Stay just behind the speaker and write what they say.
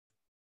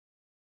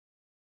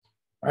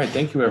All right,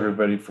 thank you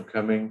everybody for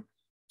coming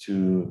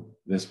to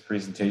this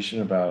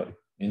presentation about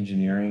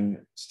engineering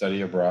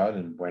study abroad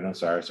in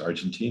Buenos Aires,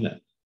 Argentina.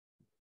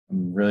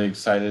 I'm really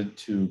excited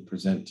to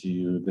present to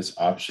you this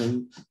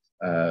option.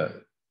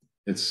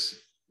 It's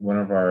one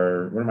of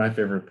my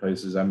favorite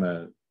places.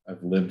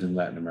 I've lived in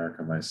Latin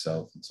America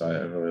myself, and so I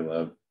really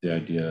love the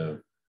idea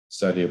of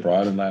study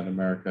abroad in Latin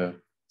America,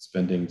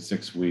 spending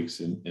 6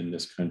 weeks in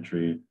this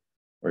country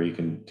where you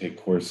can take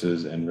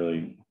courses and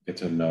really get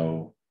to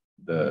know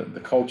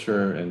the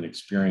culture and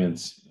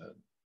experience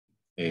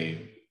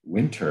a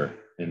winter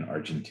in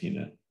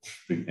Argentina,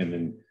 and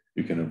then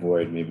you can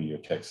avoid maybe your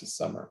Texas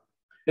summer.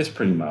 It's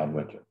pretty mild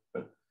winter,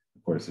 but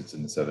of course it's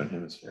in the southern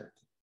hemisphere.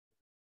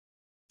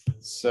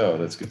 So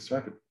let's get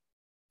started.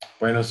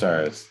 Buenos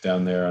Aires,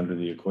 down there under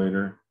the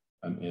equator,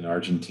 in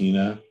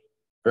Argentina,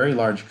 very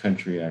large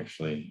country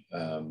actually.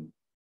 I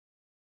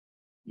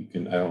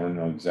don't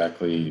know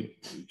exactly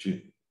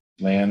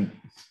land,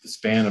 the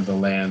span of the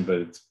land,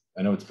 but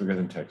I know it's bigger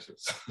than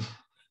Texas.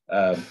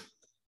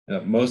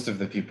 Most of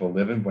the people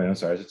live in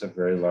Buenos Aires. It's a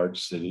very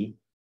large city,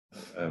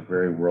 a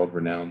very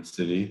world-renowned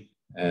city,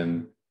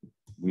 and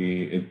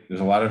there's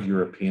a lot of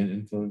European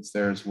influence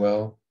there as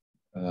well.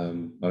 A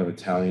lot of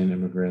Italian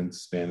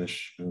immigrants,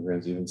 Spanish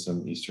immigrants, even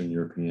some Eastern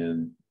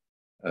European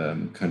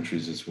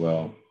countries as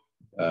well.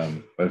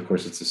 But of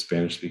course, it's a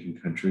Spanish-speaking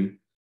country,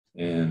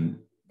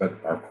 but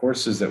our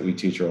courses that we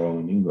teach are all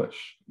in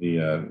English. The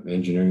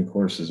engineering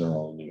courses are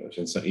all in English,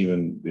 and so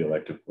even the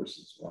elective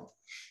courses as well.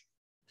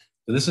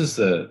 So this is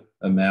a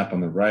map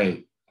on the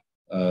right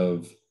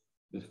of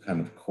the kind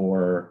of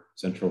core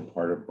central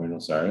part of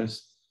Buenos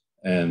Aires.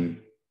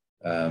 And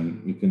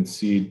you can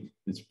see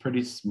it's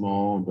pretty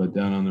small, but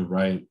down on the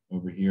right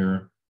over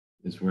here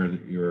is where the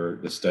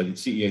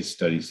CEA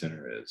Study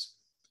Center is.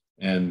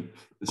 And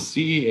the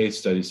CEA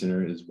Study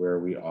Center is where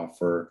we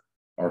offer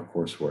our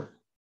coursework.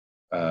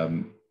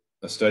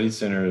 A study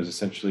center is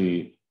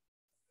essentially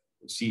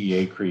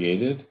CEA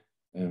created,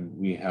 and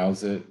we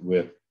house it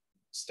with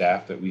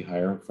staff that we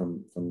hire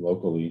from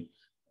locally.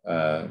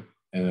 And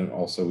then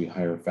also we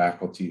hire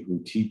faculty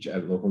who teach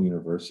at local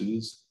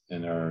universities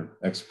and are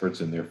experts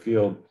in their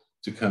field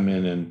to come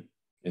in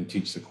and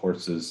teach the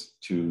courses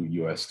to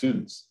US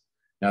students.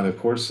 Now the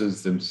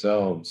courses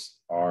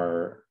themselves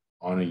are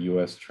on a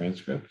US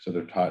transcript, so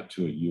they're taught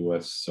to a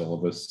US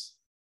syllabus,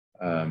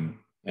 and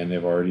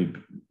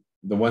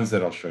the ones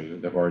that I'll show you,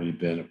 they've already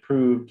been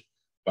approved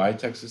by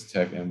Texas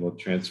Tech and will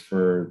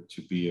transfer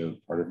to be a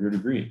part of your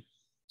degree.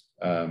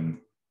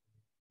 And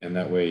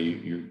that way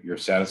you're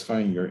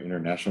satisfying your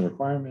international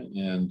requirement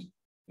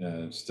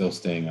and still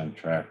staying on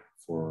track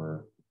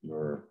for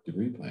your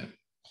degree plan.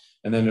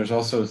 And then there's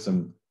also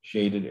some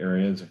shaded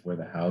areas of where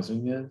the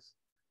housing is.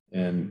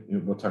 And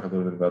we'll talk a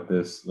little bit about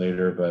this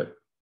later, but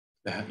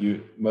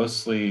you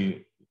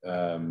mostly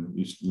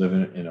you live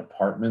in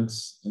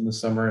apartments in the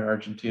summer in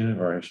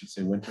Argentina, or I should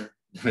say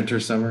winter,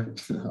 summer,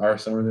 our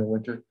summer, their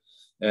winter.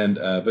 And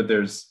but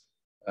there's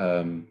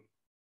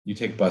you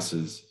take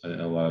buses in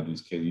a lot of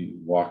these cases. You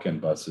walk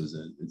in buses,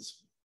 and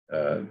it's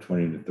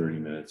 20 to 30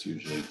 minutes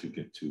usually to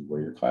get to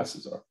where your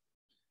classes are.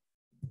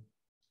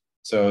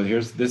 So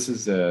this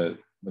is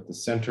what the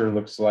center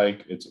looks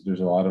like.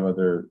 There's a lot of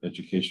other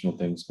educational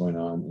things going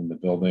on in the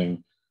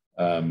building.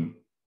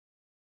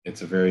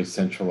 It's a very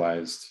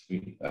centralized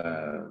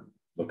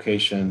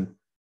location,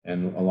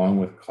 and along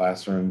with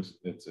classrooms,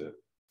 it's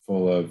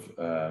full of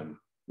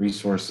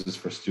resources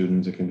for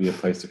students. It can be a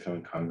place to come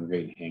and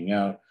congregate and hang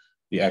out.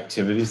 The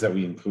activities that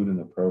we include in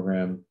the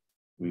program,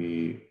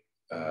 we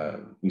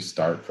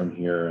start from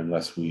here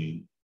unless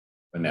we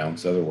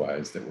announce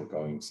otherwise that we're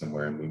going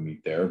somewhere and we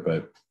meet there.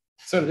 But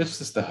so it's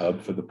just the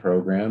hub for the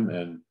program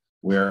and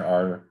where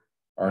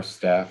our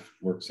staff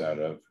works out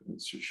of,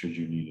 should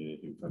you need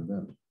anything from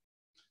them.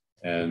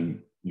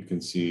 And you can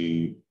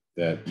see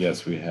that,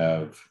 yes, we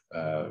have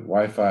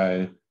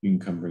Wi-Fi. You can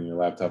come bring your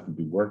laptop and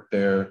do work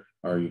there,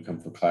 or you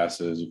come for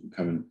classes. You can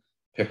come and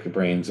pick the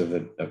brains of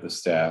the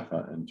staff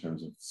in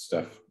terms of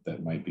stuff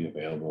that might be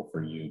available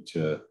for you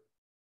to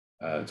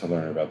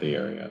learn about the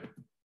area.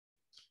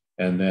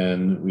 And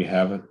then we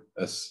have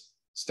a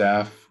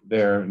staff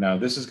there. Now,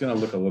 this is going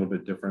to look a little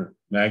bit different.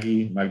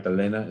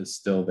 Magdalena is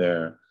still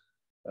there,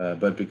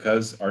 but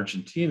because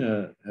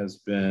Argentina has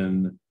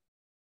been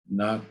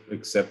not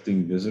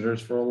accepting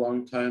visitors for a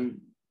long time,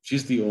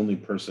 she's the only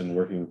person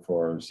working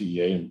for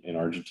CEA in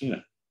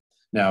Argentina.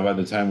 Now, by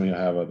the time we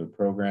have other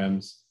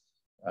programs,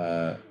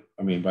 by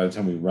the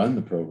time we run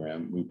the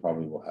program, we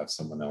probably will have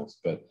someone else.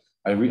 But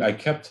I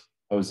kept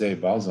Jose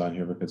Balzan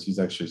here because he's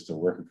actually still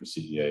working for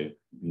CEA.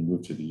 He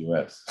moved to the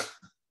US.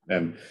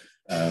 And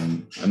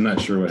I'm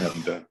not sure what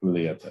happened to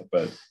Julieta,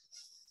 but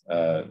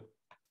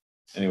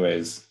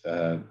anyways,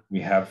 we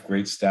have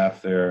great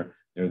staff there.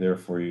 They're there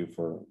for you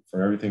for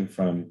everything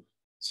from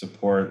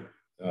support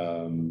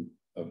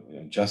of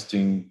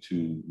adjusting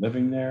to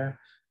living there.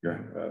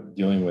 You're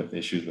dealing with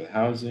issues with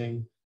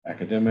housing,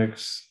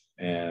 academics,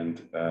 and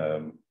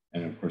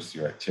of course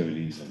your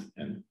activities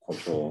and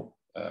cultural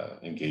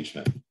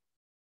engagement.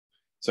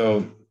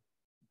 So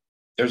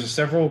there's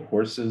several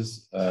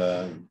courses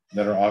that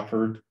are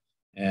offered,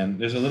 and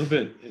there's a little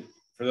bit,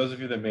 for those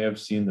of you that may have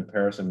seen the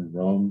Paris and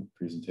Rome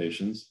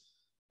presentations,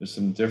 there's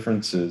some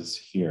differences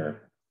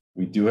here.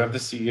 We do have the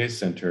CEA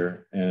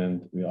Center,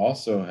 and we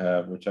also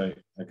have, which I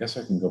guess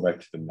I can go back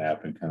to the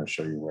map and kind of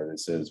show you where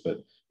this is,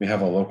 but we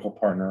have a local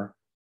partner.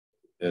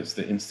 It's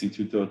the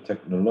Instituto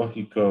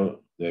Tecnológico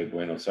de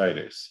Buenos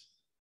Aires,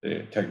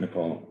 the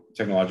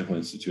Technological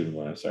Institute of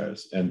Buenos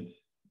Aires. And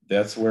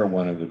that's where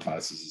one of the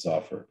classes is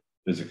offered,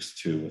 Physics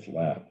 2 with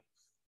lab.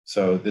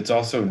 So it's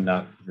also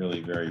not really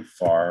very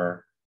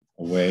far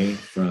away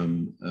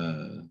from,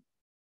 let's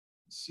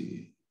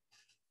see,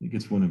 I think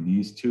it's one of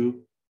these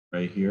two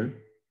right here,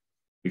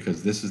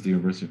 because this is the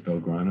University of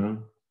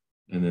Belgrano.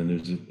 And then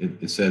there's,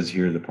 it says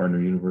here, the partner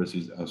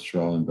universities,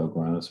 Austral and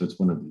Belgrano. So it's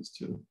one of these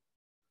two.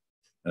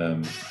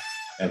 And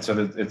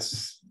so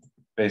it's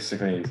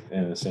basically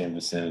in the same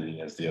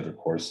vicinity as the other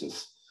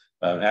courses.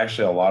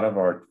 Actually, a lot of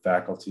our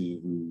faculty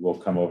who will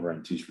come over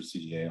and teach for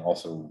CEA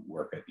also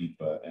work at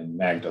IPA, and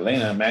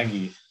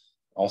Maggie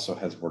also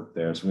has worked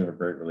there. So we have a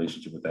great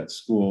relationship with that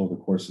school. The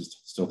course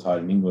is still taught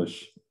in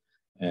English,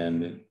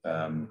 and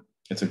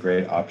it's a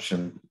great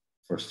option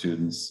for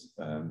students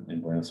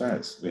in Buenos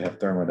Aires. We have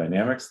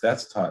thermodynamics,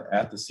 that's taught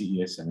at the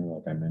CEA Center,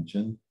 like I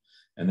mentioned.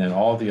 And then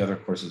all the other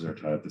courses are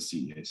taught at the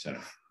CEA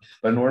Center.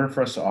 But in order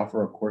for us to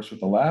offer a course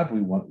with a lab,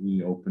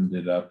 we opened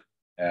it up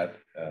at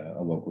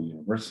a local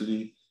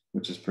university,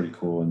 which is pretty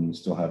cool. And you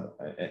still have,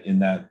 in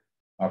that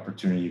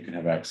opportunity, you can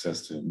have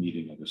access to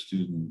meeting other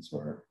students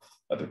or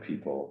other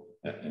people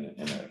in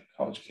a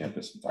college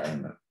campus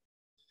environment.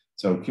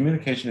 So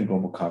communication and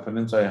global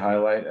competence, I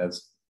highlight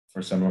as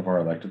for some of our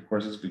elective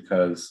courses,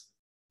 because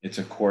it's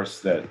a course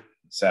that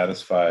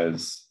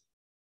satisfies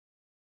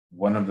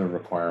one of the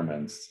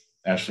requirements.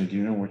 Ashley, do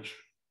you know which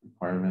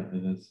requirement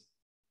it is?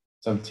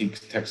 Some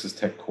Texas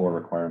Tech core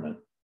requirement.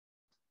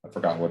 I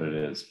forgot what it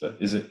is, but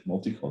is it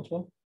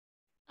multicultural?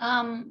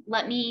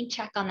 Let me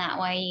check on that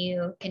while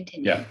you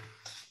continue. Yeah,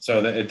 so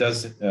that it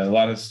does, a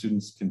lot of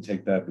students can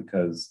take that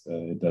because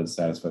it does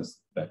satisfy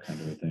that kind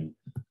of a thing.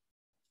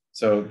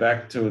 So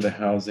back to the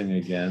housing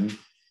again.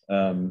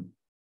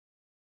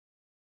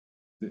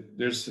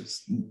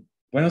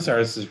 Buenos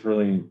Aires is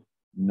really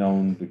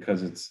known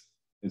because it's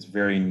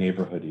very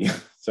neighborhoody.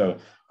 So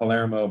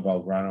Palermo,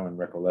 Belgrano, and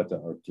Recoleta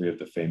are three of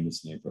the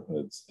famous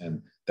neighborhoods.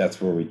 And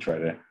that's where we try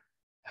to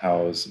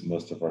house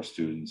most of our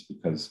students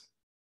because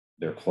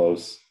they're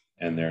close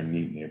and they're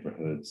neat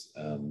neighborhoods.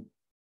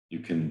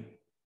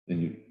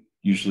 You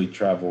usually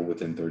travel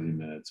within 30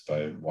 minutes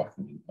by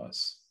walking in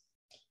bus.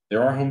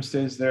 There are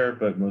homestays there,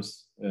 but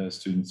most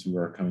students who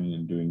are coming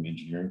and doing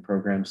engineering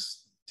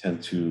programs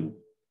tend to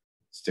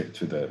stick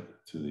to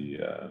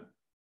the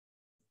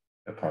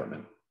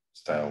apartment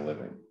style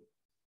living.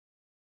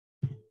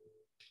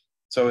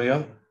 So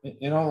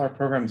in all our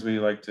programs, we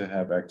like to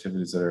have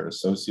activities that are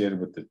associated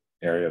with the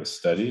area of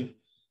study.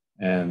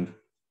 And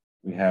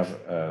we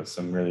have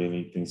some really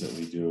neat things that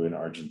we do in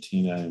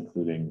Argentina,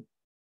 including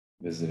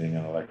visiting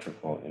an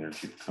electrical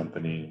energy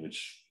company,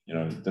 which, you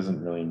know, it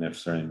doesn't really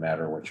necessarily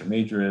matter what your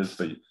major is,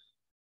 but at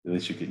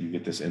least you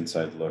get this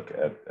inside look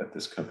at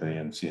this company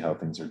and see how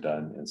things are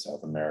done in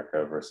South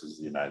America versus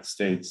the United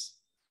States.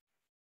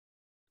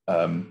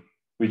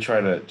 We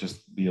try to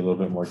just be a little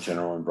bit more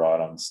general and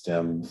broad on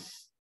STEM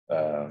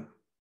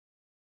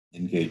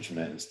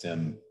engagement and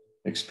STEM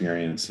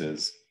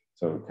experiences,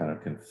 so it kind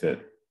of can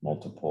fit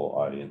multiple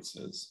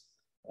audiences.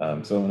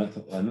 So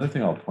another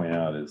thing I'll point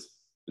out is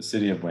the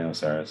city of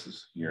Buenos Aires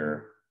is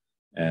here,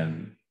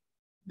 and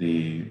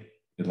the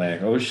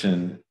Atlantic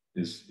Ocean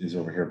is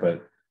over here,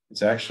 but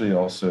it's actually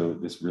also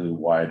this really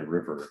wide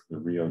river, the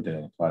Rio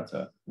de la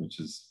Plata, which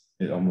is,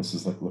 it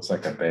almost looks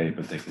like a bay,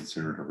 but they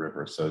consider it a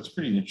river. So it's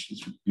pretty interesting.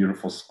 It's a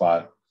beautiful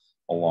spot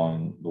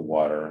along the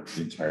water,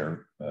 the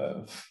entire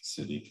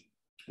city,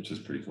 which is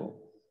pretty cool.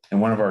 And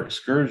one of our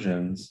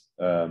excursions,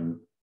 I'm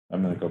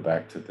going to go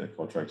back to the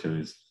cultural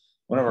activities.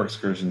 One of our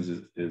excursions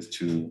is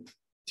to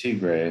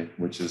Tigre,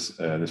 which is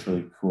this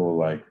really cool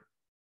like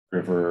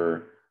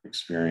river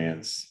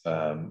experience,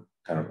 kind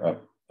of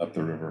up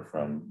the river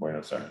from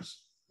Buenos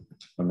Aires.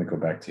 Let me go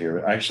back to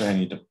here. Actually, I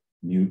need to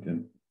mute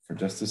for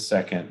just a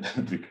second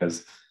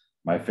because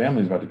my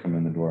family's about to come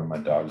in the door and my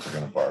dogs are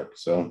going to bark.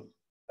 So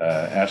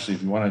Ashley,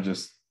 if you want to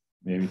just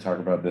maybe talk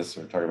about this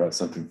or talk about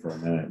something for a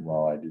minute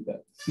while I do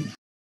that.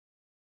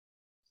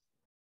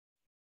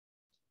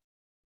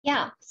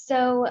 Yeah,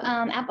 so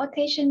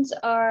applications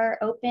are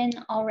open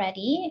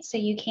already, so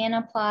you can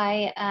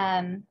apply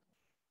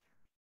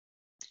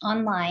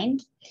online.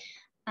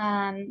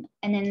 And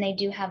then they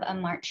do have a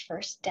March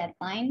 1st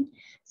deadline.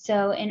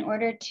 So in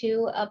order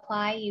to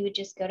apply, you would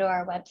just go to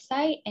our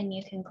website and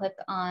you can click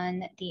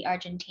on the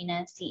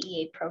Argentina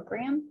CEA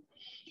program.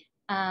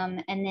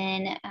 And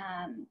then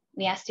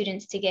we ask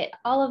students to get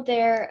all of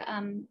their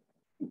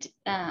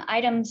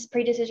items,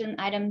 pre-decision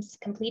items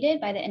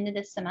completed by the end of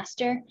this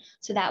semester.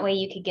 So that way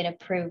you could get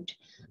approved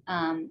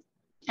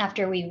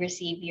after we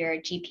receive your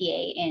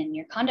GPA and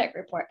your conduct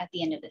report at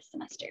the end of this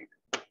semester.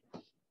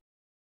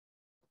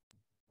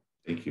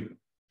 Thank you.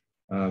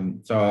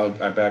 So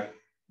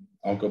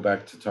I'll go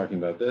back to talking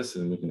about this,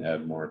 and we can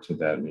add more to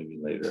that maybe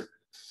later.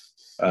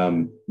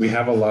 We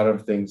have a lot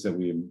of things that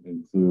we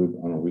include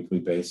on a weekly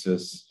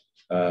basis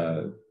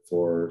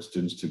for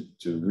students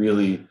to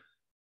really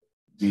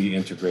be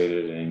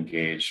integrated and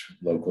engage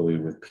locally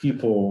with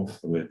people,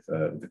 with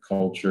the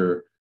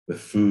culture, with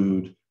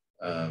food,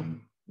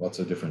 lots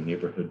of different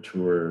neighborhood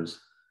tours.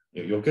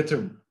 You'll get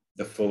to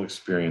the full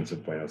experience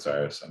of Buenos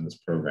Aires on this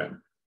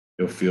program.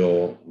 You'll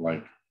feel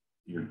like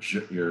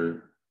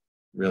you're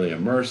really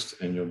immersed,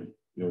 and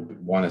you'll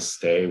want to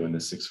stay when the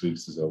 6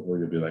 weeks is over.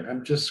 You'll be like,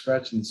 I'm just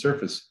scratching the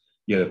surface.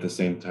 Yet at the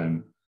same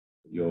time,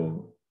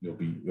 you'll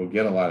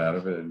get a lot out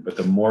of it. But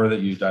the more that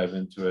you dive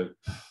into it,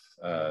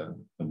 the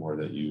more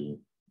that you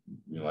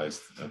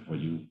realize of what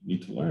you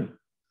need to learn,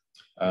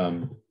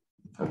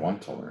 or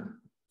want to learn,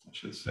 I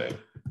should say.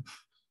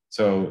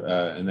 So,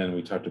 and then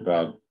we talked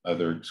about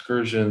other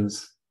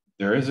excursions.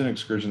 There is an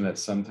excursion that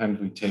sometimes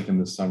we take in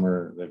the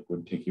summer that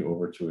would take you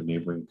over to a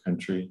neighboring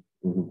country,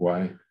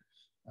 Uruguay.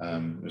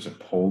 There's a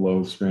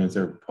polo experience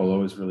there.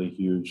 Polo is really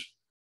huge.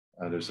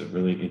 There's a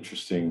really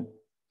interesting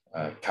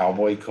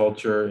cowboy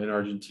culture in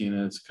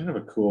Argentina. It's kind of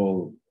a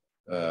cool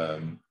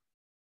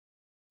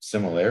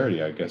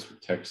similarity, I guess, with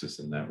Texas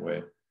in that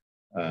way.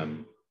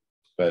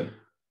 But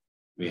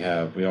we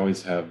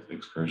always have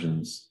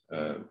excursions.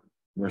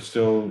 We're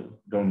still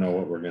don't know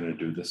what we're going to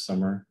do this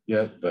summer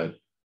yet, but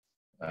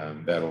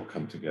that'll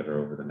come together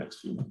over the next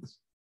few months.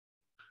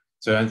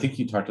 So I think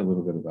you talked a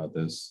little bit about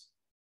this.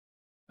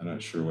 I'm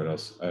not sure what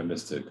else. I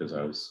missed it because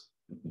I was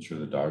making sure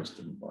the dogs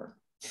didn't bark.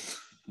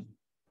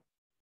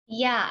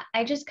 Yeah,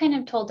 I just kind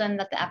of told them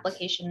that the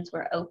applications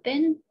were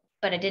open,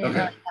 but I didn't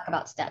really talk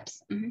about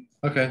steps.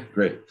 Okay,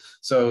 great.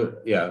 So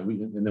yeah,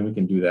 and then we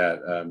can do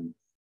that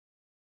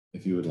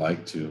if you would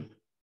like to.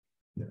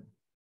 Yeah.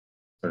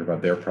 Talk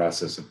about their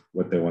process of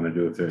what they want to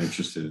do if they're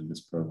interested in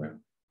this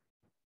program.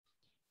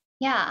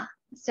 Yeah,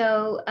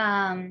 so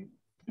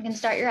you can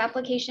start your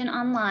application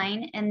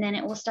online, and then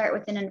it will start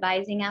with an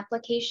advising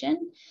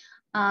application.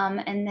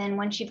 And then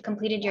once you've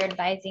completed your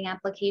advising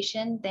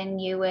application, then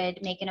you would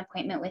make an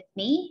appointment with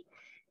me,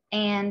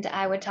 and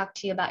I would talk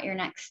to you about your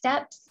next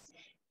steps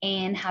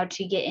and how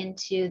to get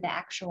into the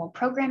actual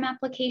program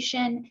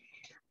application,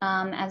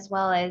 as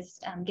well as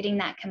getting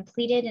that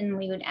completed. And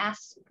we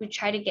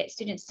try to get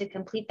students to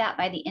complete that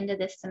by the end of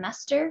this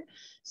semester.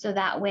 So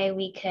that way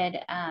we could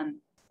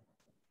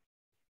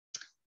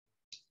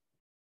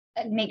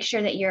make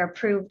sure that you're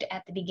approved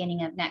at the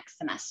beginning of next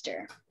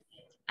semester.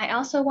 I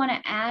also want to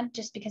add,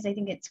 just because I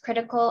think it's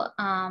critical,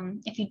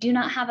 if you do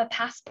not have a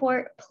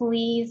passport,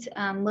 please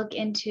look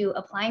into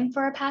applying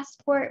for a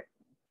passport.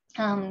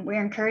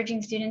 We're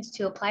encouraging students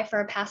to apply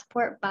for a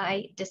passport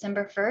by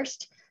December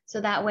 1st.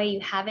 So that way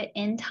you have it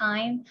in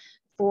time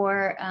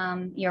for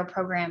your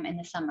program in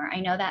the summer.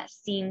 I know that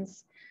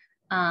seems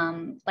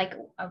like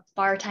a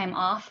far time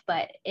off,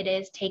 but it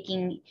is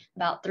taking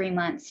about 3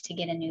 months to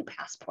get a new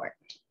passport.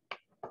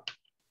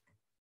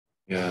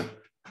 Yeah,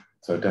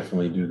 so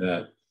definitely do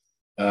that.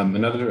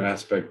 Another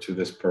aspect to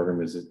this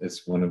program is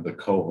it's one of the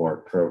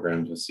cohort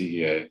programs with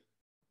CEA.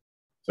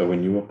 So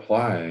when you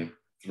apply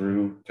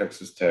through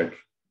Texas Tech,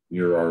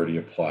 you're already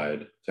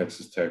applied.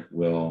 Texas Tech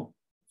will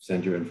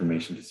send your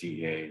information to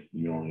CEA.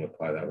 You only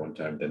apply that one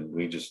time. Then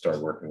we just start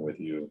working with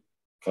you,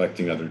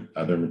 collecting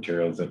other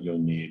materials that you'll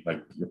need,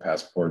 like your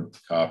passport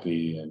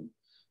copy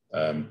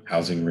and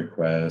housing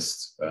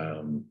requests,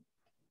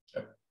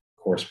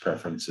 course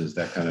preferences,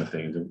 that kind of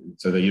thing,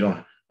 so that you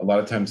don't. A lot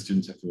of times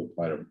students have to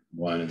apply to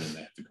one and then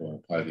they have to go and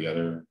apply to the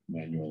other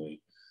manually.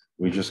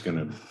 We're just going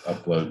to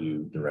upload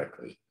you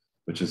directly,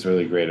 which is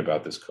really great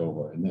about this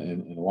cohort.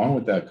 And along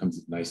with that comes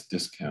a nice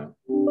discount.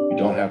 You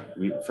don't have,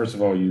 first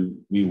of all,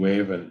 we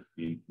waive a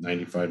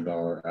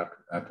 $95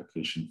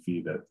 application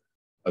fee that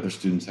other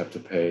students have to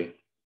pay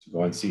to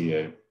go on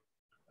CEA.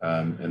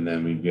 And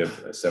then we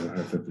give a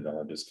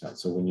 $750 discount.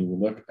 So when you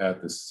look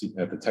at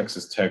the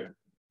Texas Tech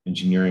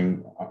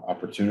engineering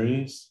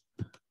opportunities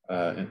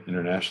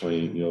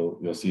internationally,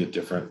 you'll see a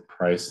different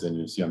price than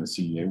you see on the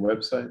CEA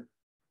website,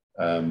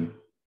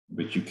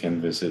 but you can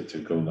visit to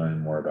go learn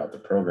more about the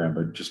program.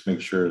 But just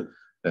make sure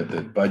that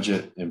the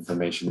budget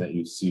information that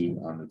you see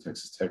on the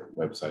Texas Tech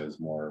website is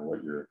more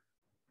what you're,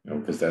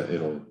 because that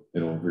it'll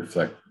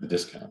reflect the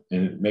discount.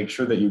 And make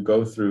sure that you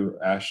go through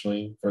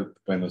Ashley for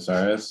Buenos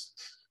Aires,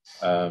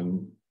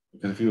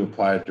 because if you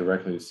apply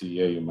directly to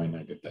CEA, you might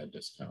not get that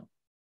discount.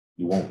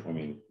 You won't. I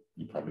mean,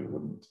 you probably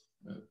wouldn't,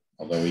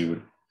 although we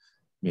would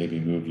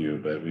maybe move you,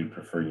 but we'd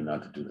prefer you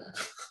not to do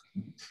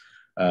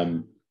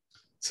that.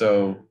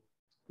 So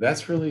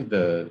that's really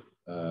the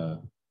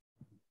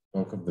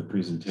bulk of the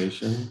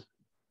presentation.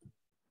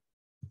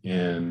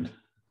 And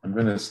I'm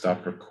going to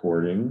stop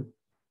recording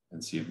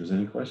and see if there's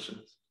any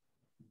questions.